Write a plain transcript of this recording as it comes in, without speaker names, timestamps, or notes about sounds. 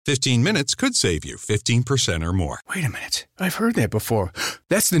15 minutes could save you 15% or more. Wait a minute. I've heard that before.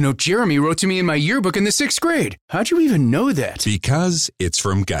 That's the note Jeremy wrote to me in my yearbook in the 6th grade. How'd you even know that? Because it's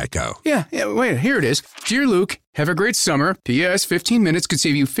from Geico. Yeah, wait, here it is. Dear Luke, have a great summer. P.S. 15 minutes could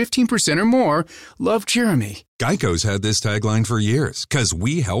save you 15% or more. Love, Jeremy. Geico's had this tagline for years, because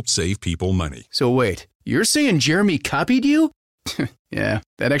we help save people money. So wait, you're saying Jeremy copied you? Yeah,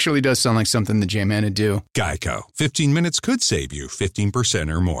 that actually does sound like something the J-Man would do. Geico. 15 minutes could save you 15%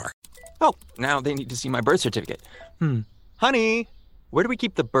 or more. Oh, now they need to see my birth certificate. Honey, where do we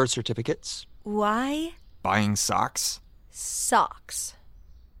keep the birth certificates? Why? Buying socks? Socks.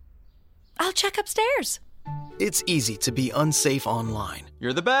 I'll check upstairs. It's easy to be unsafe online.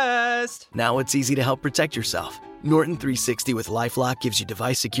 You're the best! Now it's easy to help protect yourself. Norton 360 with LifeLock gives you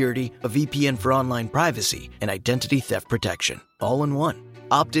device security, a VPN for online privacy, and identity theft protection, all in one.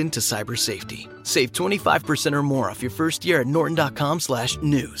 Opt in to cyber safety. Save 25% or more off your first year at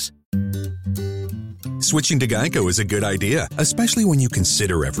norton.com/news. Switching to Geico is a good idea, especially when you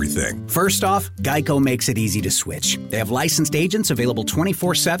consider everything. First off, Geico makes it easy to switch. They have licensed agents available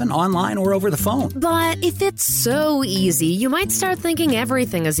 24/7 online or over the phone. But if it's so easy, you might start thinking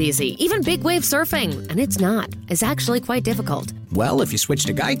everything is easy, even big wave surfing. And it's not. It's actually quite difficult. Well, if you switch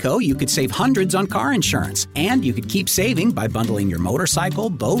to Geico, you could save hundreds on car insurance. And you could keep saving by bundling your motorcycle,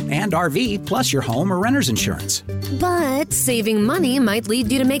 boat, and RV, plus your home or renter's insurance. But saving money might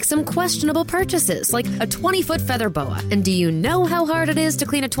lead you to make some questionable purchases, like a 20-foot feather boa. And do you know how hard it is to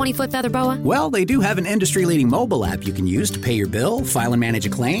clean a 20-foot feather boa? Well, they do have an industry-leading mobile app you can use to pay your bill, file and manage a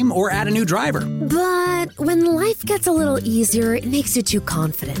claim, or add a new driver. But when life gets a little easier, it makes you too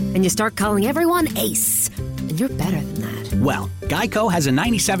confident. And you start calling everyone Ace. And you're better than that. Well, Geico has a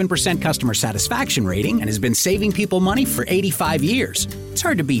 97% customer satisfaction rating and has been saving people money for 85 years. It's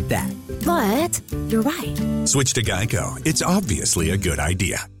hard to beat that. But you're right. Switch to Geico. It's obviously a good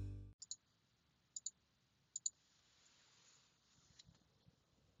idea.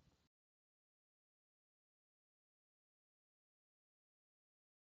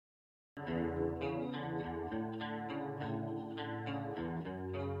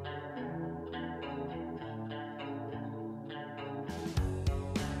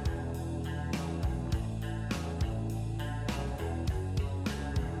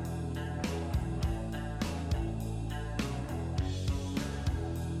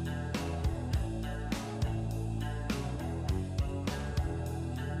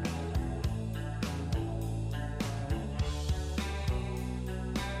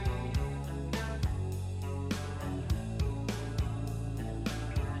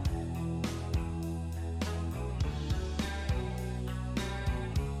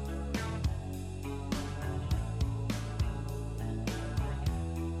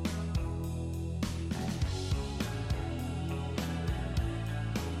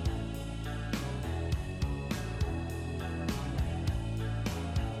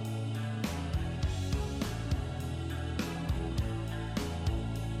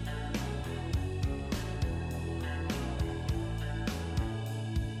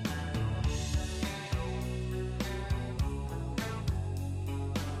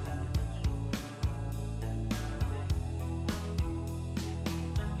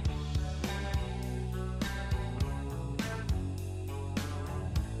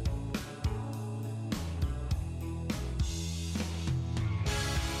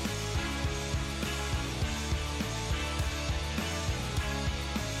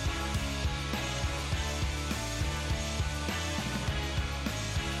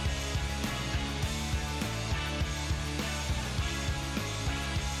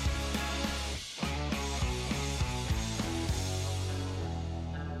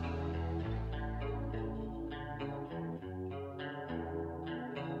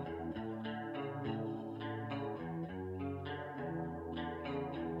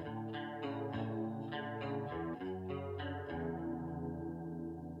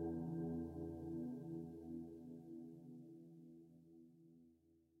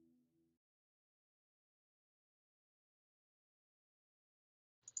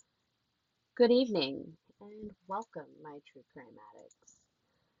 Good evening, and welcome, my true crime addicts.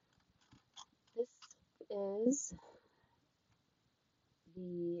 This is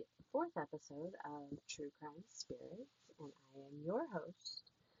the 4th episode of True Crime Spirits, and I am your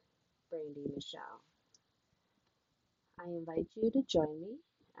host, Brandy Michelle. I invite you to join me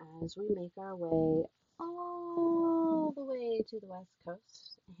as we make our way all the way to the West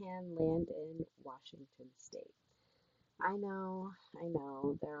Coast and land in Washington State. I know,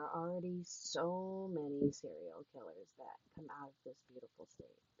 there are already so many serial killers that come out of this beautiful state.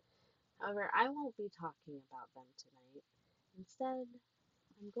 However, I won't be talking about them tonight. Instead,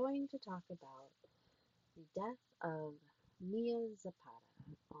 I'm going to talk about the death of Mia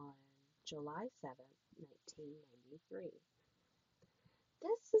Zapata on July 7th, 1993.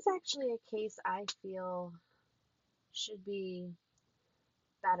 This is actually a case I feel should be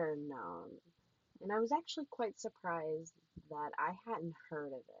better known, and I was actually quite surprised that I hadn't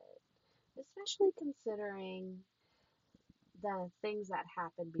heard of it, especially considering the things that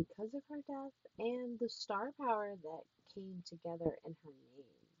happened because of her death and the star power that came together in her name.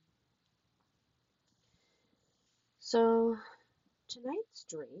 So, tonight's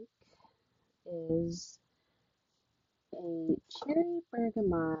drink is a cherry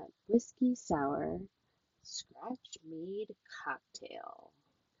bergamot whiskey sour scratch mead cocktail.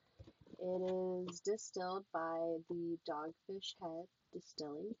 It is distilled by the Dogfish Head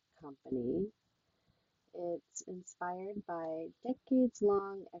Distilling Company. It's inspired by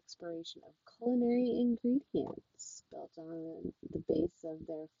decades-long exploration of culinary ingredients built on the base of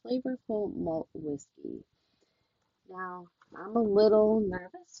their flavorful malt whiskey. Now, I'm a little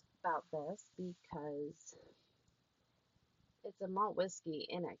nervous about this because it's a malt whiskey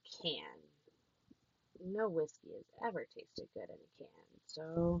in a can. No whiskey has ever tasted good in a can.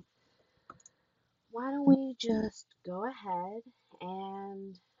 So, why don't we just go ahead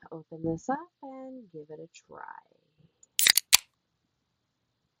and open this up and give it a try.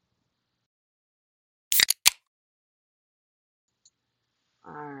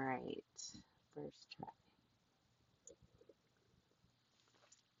 Alright, first try.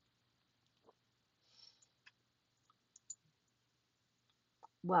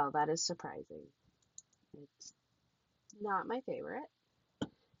 Well, that is surprising. It's not my favorite,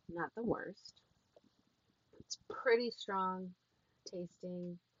 not the worst. It's pretty strong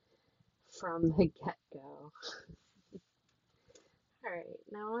tasting from the get-go. Alright,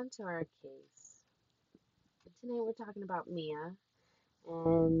 now on to our case. Tonight we're talking about Mia,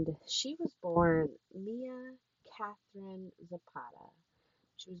 and she was born Mia Catherine Zapata.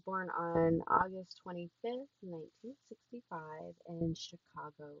 She was born on August 25th, 1965 in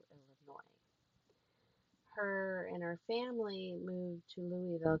Chicago, Illinois. Her and her family moved to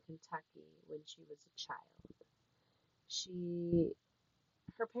Louisville, Kentucky when she was a child.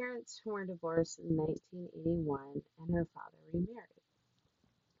 Her parents were divorced in 1981 and her father remarried.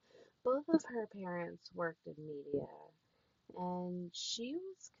 Both of her parents worked in media, and she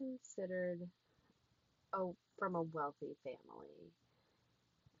was considered from a wealthy family.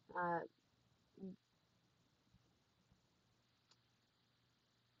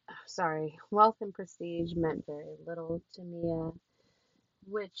 Wealth and prestige meant very little to Mia,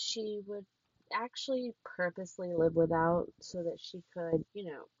 which she would actually purposely live without so that she could,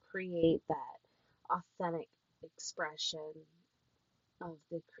 create that authentic expression of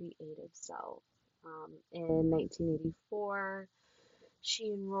the creative self. In 1984,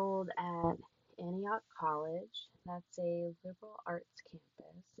 she enrolled at Antioch College. That's a liberal arts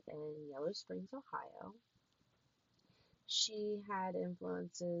campus in Yellow Springs, Ohio. She had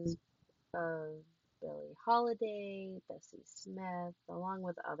influences of Billie Holiday, Bessie Smith, along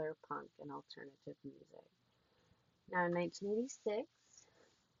with other punk and alternative music. Now, in 1986,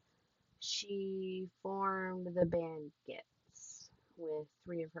 she formed the band Gits with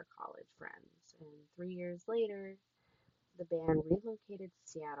 3 of her college friends, and 3 years later, the band relocated to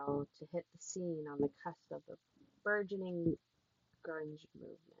Seattle to hit the scene on the cusp of the burgeoning grunge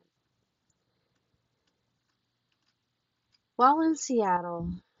movement. While in Seattle,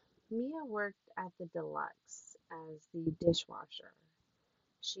 Mia worked at the Deluxe as the dishwasher.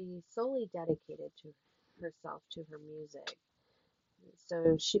 She solely dedicated herself to her music,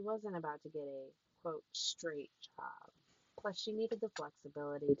 so she wasn't about to get a, quote, straight job. Plus, she needed the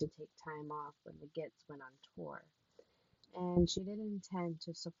flexibility to take time off when the Gits went on tour, and she didn't intend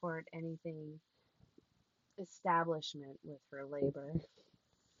to support anything establishment with her labor.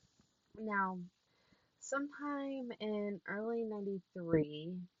 Now, sometime in early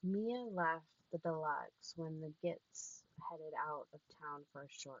 '93, Mia left the Deluxe when the Gits headed out of town for a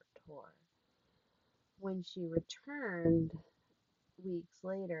short tour. When she returned weeks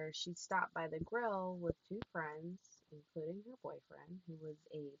later, she stopped by the grill with 2 friends, including her boyfriend, who was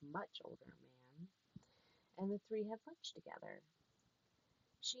a much older man, and the 3 had lunch together.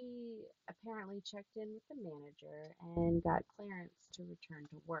 She apparently checked in with the manager and got clearance to return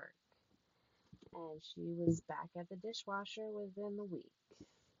to work, and she was back at the dishwasher within the week.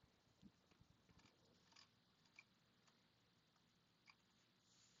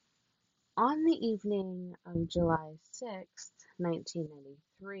 On the evening of July 6th,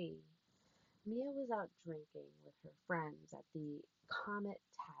 1993, Mia was out drinking with her friends at the Comet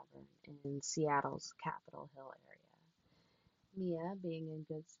Tavern in Seattle's Capitol Hill area. Mia, being in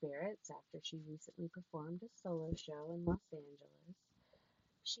good spirits after she recently performed a solo show in Los Angeles,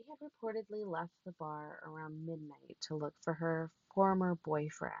 she had reportedly left the bar around midnight to look for her former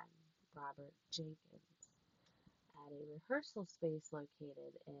boyfriend, Robert Jenkins, at a rehearsal space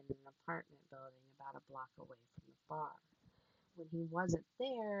located in an apartment building about a block away from the bar. When he wasn't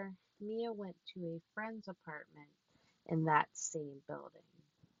there, Mia went to a friend's apartment in that same building.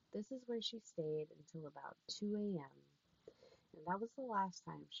 This is where she stayed until about 2 a.m., and that was the last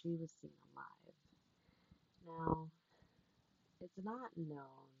time she was seen alive. Now, it's not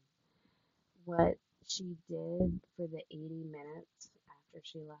known what she did for the 80 minutes after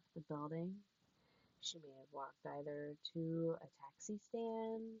she left the building. She may have walked either to a taxi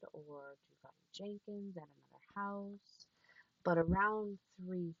stand or to find Jenkins at another house, but around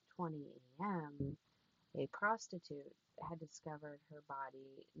 3:20 a.m., a prostitute had discovered her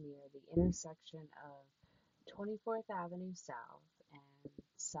body near the intersection of 24th Avenue South and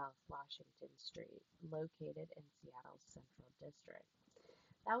South Washington Street, located in Seattle's Central District.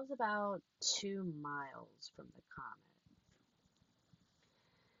 That was about 2 miles from the Comet.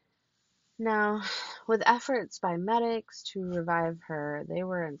 Now, with efforts by medics to revive her, they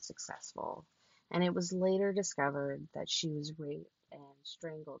were unsuccessful, and it was later discovered that she was raped and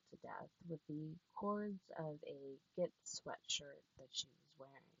strangled to death with the cords of a Git sweatshirt that she was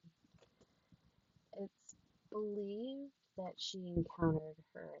wearing. It's believed that she encountered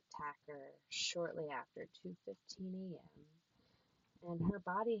her attacker shortly after 2:15 a.m., and her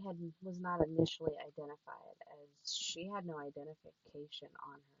body was not initially identified as she had no identification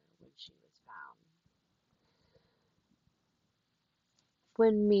on her when she was found.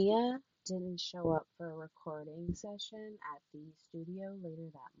 When Mia didn't show up for a recording session at the studio later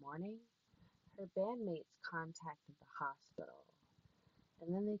that morning, her bandmates contacted the hospital,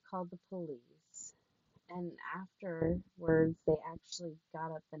 and then they called the police. And afterwards, they actually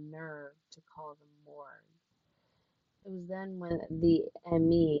got up the nerve to call the morgue. It was then when the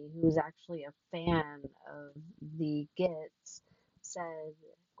ME, who was actually a fan of the Gits, said,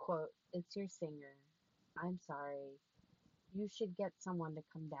 quote, "It's your singer. I'm sorry. You should get someone to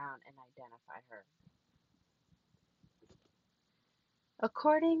come down and identify her."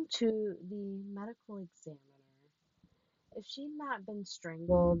 According to the medical examiner, if she'd not been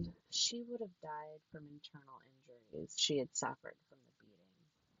strangled, she would have died from internal injuries she had suffered from the beating.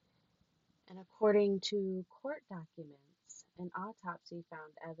 And according to court documents, an autopsy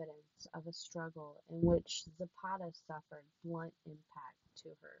found evidence of a struggle in which Zapata suffered blunt impact to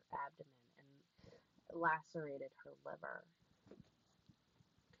her abdomen and lacerated her liver.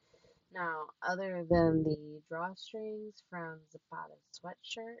 Now, other than the drawstrings from Zapata's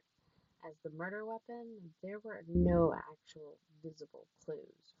sweatshirt as the murder weapon, there were no actual visible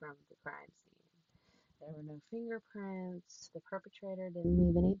clues from the crime scene. There were no fingerprints, the perpetrator didn't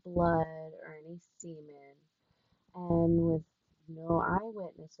leave any blood or any semen, and with no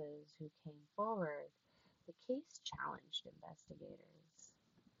eyewitnesses who came forward, the case challenged investigators.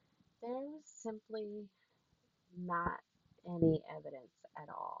 There was simply not any evidence at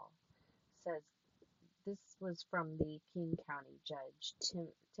all, says this was from the King County Judge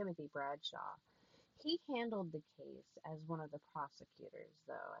Timothy Bradshaw. He handled the case as one of the prosecutors,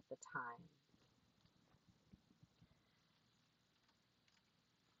 though, at the time.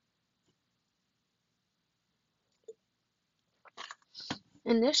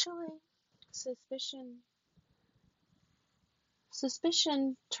 Initially, suspicion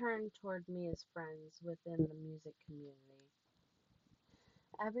turned toward Mia's friends within the music community.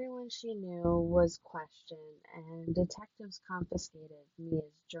 Everyone she knew was questioned, and detectives confiscated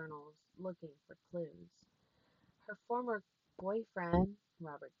Mia's journals looking for clues. Her former boyfriend,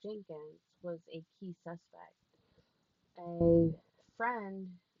 Robert Jenkins, was a key suspect. A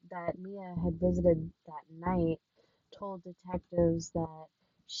friend that Mia had visited that night told detectives that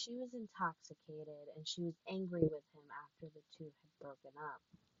she was intoxicated and she was angry with him after the two had broken up.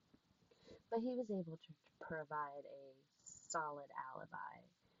 But he was able to provide a solid alibi,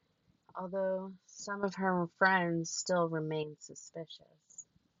 although some of her friends still remained suspicious.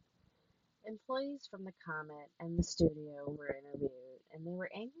 Employees from the Comet and the studio were interviewed, and they were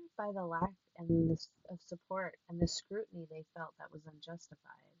angered by the lack of support and the scrutiny they felt that was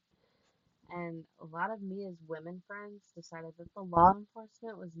unjustified. And a lot of Mia's women friends decided that the law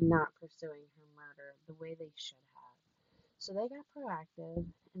enforcement was not pursuing her murder the way they should have. So they got proactive,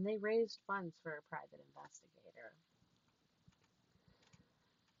 and they raised funds for a private investigator.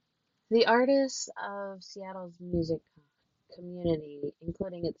 The artists of Seattle's music community,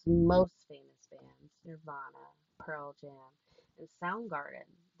 including its most famous bands, Nirvana, Pearl Jam, and Soundgarden,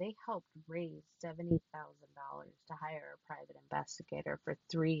 they helped raise $70,000 to hire a private investigator for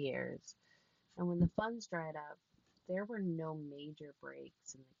 3 years. And when the funds dried up, there were no major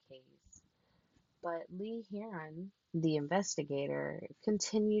breaks in the case. But Lee Heron, the investigator,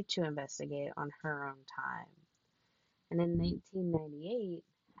 continued to investigate on her own time. And in 1998,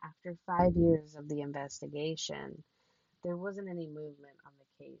 after 5 years of the investigation, there wasn't any movement on the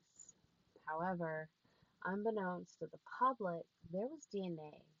case. However, unbeknownst to the public, there was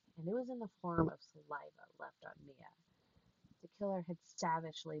DNA, and it was in the form of saliva left on Mia. The killer had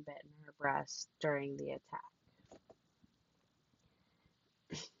savagely bitten her breast during the attack.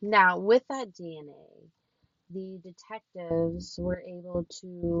 Now, with that DNA, the detectives were able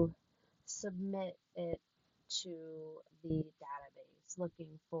to submit it to the database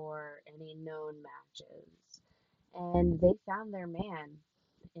looking for any known matches. And they found their man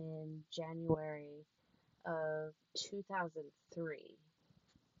in January of 2003.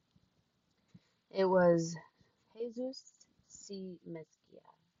 It was Jesus C. Mezquia,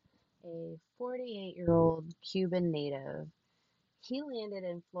 a 48-year-old Cuban native. He landed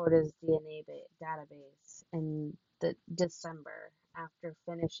in Florida's DNA database in December after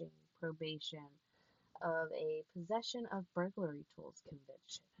finishing probation of a possession of burglary tools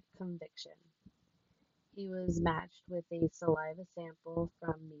conviction. He was matched with a saliva sample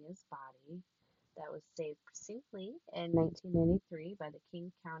from Mia's body that was saved succinctly in 1993 by the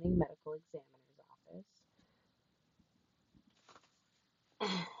King County Medical Examiner's Office.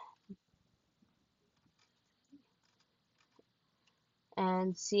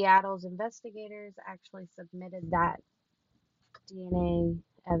 And Seattle's investigators actually submitted that DNA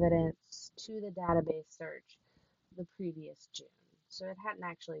evidence to the database search the previous June. So it hadn't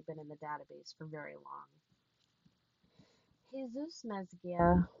actually been in the database for very long. Jesus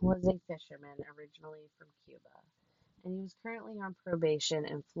Mezquia was a fisherman originally from Cuba, and he was currently on probation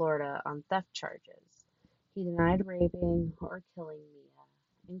in Florida on theft charges. He denied raping or killing Mia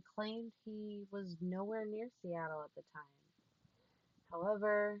and claimed he was nowhere near Seattle at the time.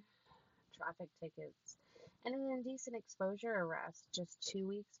 However, traffic tickets and an indecent exposure arrest just 2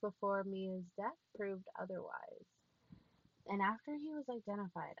 weeks before Mia's death proved otherwise. And after he was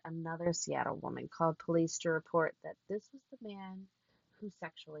identified, another Seattle woman called police to report that this was the man who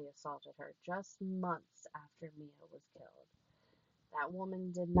sexually assaulted her just months after Mia was killed. That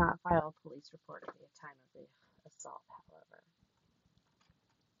woman did not file a police report at the time of the assault, however.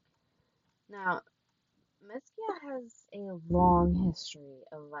 Now, Mezquia has a long history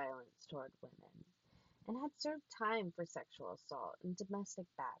of violence toward women and had served time for sexual assault and domestic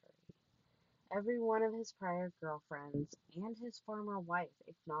battery. Every one of his prior girlfriends and his former wife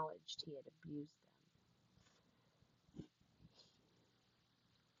acknowledged he had abused them.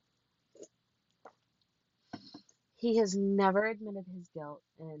 He has never admitted his guilt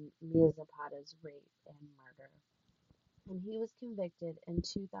in Mia Zapata's rape and murder, and he was convicted in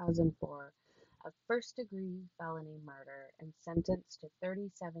 2004 of first-degree felony murder and sentenced to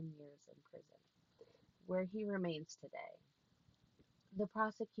 37 years in prison, where he remains today. The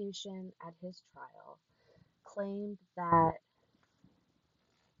prosecution at his trial claimed that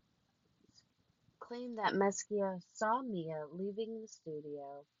Mezquia saw Mia leaving the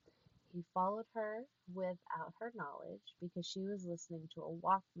studio. He followed her without her knowledge because she was listening to a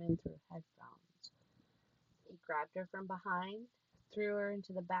Walkman through headphones. He grabbed her from behind, threw her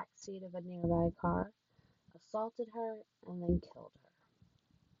into the back seat of a nearby car, assaulted her, and then killed her.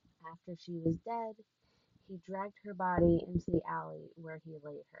 After she was dead, he dragged her body into the alley where he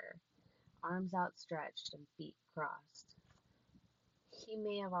laid her, arms outstretched and feet crossed. He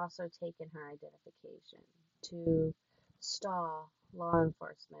may have also taken her identification to stall law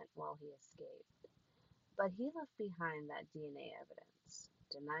enforcement while he escaped. But he left behind that DNA evidence.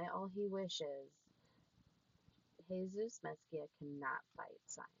 Deny all he wishes, Jesus Mezquia cannot fight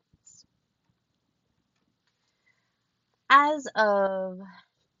science. As of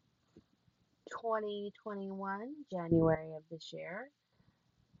 2021, January of this year,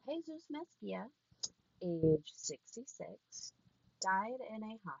 Jesus Mezquia, age 66, died in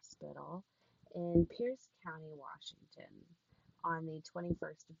a hospital in Pierce County, Washington, on the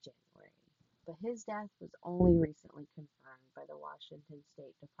 21st of January. But his death was only recently confirmed by the Washington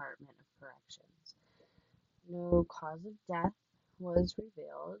State Department of Corrections. No cause of death was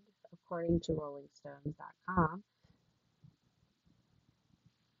revealed, according to RollingStones.com.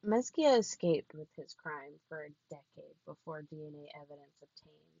 Mezquia escaped with his crime for a decade before DNA evidence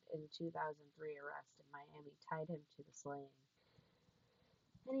obtained in 2003 arrest in Miami tied him to the slaying.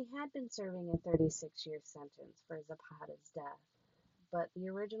 And he had been serving a 36-year sentence for Zapata's death, but the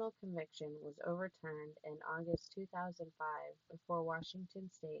original conviction was overturned in August 2005 before Washington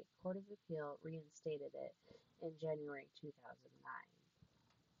State Court of Appeal reinstated it in January 2009.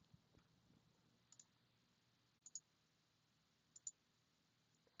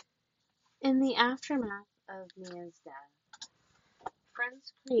 In the aftermath of Mia's death,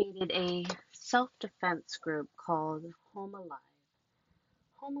 friends created a self-defense group called Home Alive.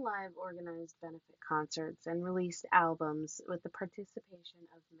 Home Alive organized benefit concerts and released albums with the participation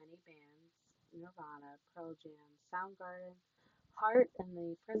of many bands: Nirvana, Pearl Jam, Soundgarden, Heart, and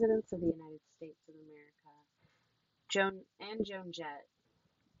the Presidents of the United States of America, Joan Jett.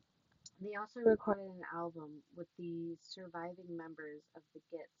 They also recorded an album with the surviving members of the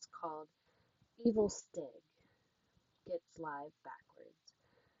Gits called Evil Stig, Gits Live Backwards.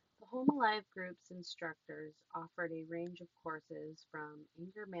 The Home Alive group's instructors offered a range of courses from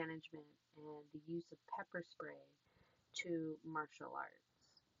anger management and the use of pepper spray to martial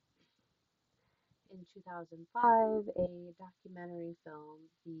arts. In 2005, a documentary film,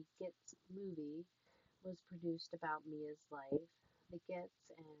 The Gits Movie, was produced about Mia's life, the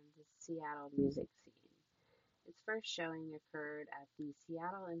Gits, and the Seattle music scene. Its first showing occurred at the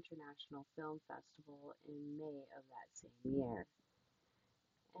Seattle International Film Festival in May of that same year.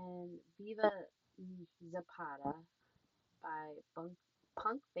 And Viva Zapata by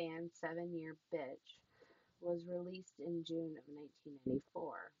punk band 7 Year Bitch was released in June of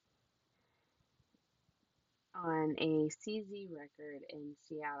 1994 on a CZ record in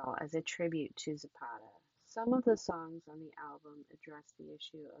Seattle as a tribute to Zapata. Some of the songs on the album address the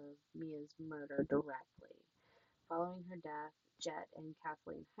issue of Mia's murder directly. Following her death, Jett and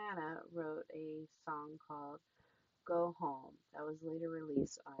Kathleen Hanna wrote a song called Go Home that was later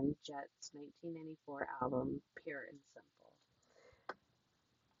released on Jett's 1994 album Pure and Simple.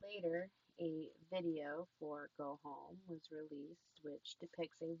 Later, a video for Go Home was released which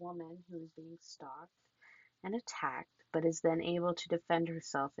depicts a woman who is being stalked and attacked but is then able to defend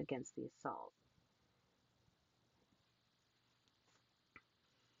herself against the assault.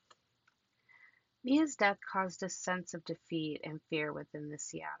 Mia's death caused a sense of defeat and fear within the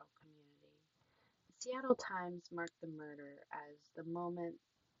Seattle community. The Seattle Times marked the murder as the moment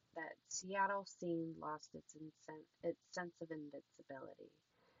that Seattle scene lost its sense of invincibility.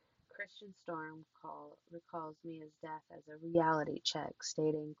 Christian Storm recalls Mia's death as a reality check,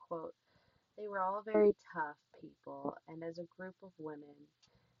 stating, quote, "They were all very tough people, and as a group of women,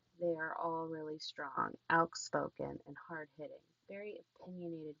 they are all really strong, outspoken, and hard-hitting. Very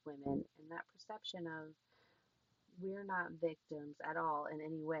opinionated women, and that perception of we're not victims at all in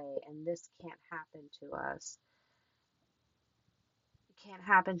any way, and this can't happen to us. It can't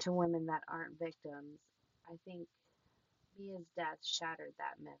happen to women that aren't victims. I think Mia's death shattered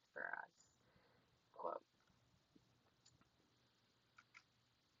that myth for us." Quote.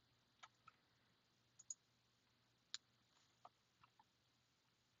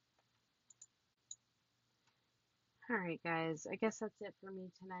 Alright guys, I guess that's it for me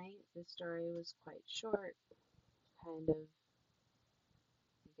tonight. This story was quite short, kind of,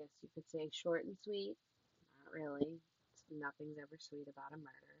 I guess you could say short and sweet. Not really, nothing's ever sweet about a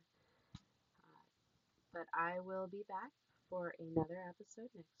murder. But I will be back for another episode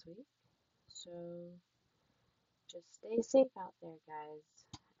next week, so just stay safe out there guys,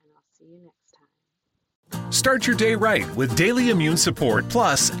 and I'll see you next time. Start your day right with Daily Immune Support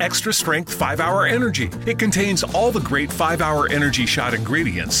Plus Extra Strength 5-Hour Energy. It contains all the great 5-Hour Energy Shot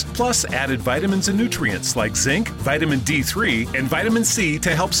ingredients, plus added vitamins and nutrients like zinc, vitamin D3, and vitamin C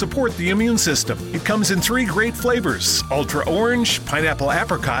to help support the immune system. It comes in 3 great flavors: Ultra Orange, Pineapple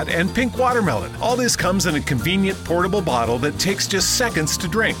Apricot, and Pink Watermelon. All this comes in a convenient portable bottle that takes just seconds to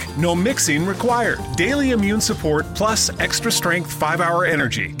drink. No mixing required. Daily Immune Support Plus Extra Strength 5-Hour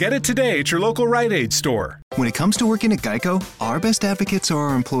Energy. Get it today at your local Rite Aid store. When it comes to working at Geico, our best advocates are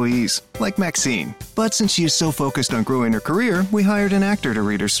our employees, like Maxine. But since she is so focused on growing her career, we hired an actor to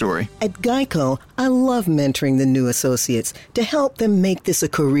read her story. At Geico, I love mentoring the new associates to help them make this a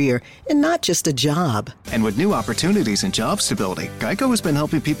career and not just a job. And with new opportunities and job stability, Geico has been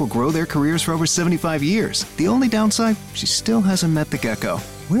helping people grow their careers for over 75 years. The only downside, she still hasn't met the gecko.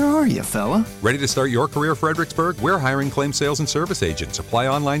 Where are you, fella? Ready to start your career, Fredericksburg? We're hiring claim sales and service agents. Apply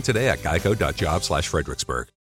online today at geico.job/Fredericksburg.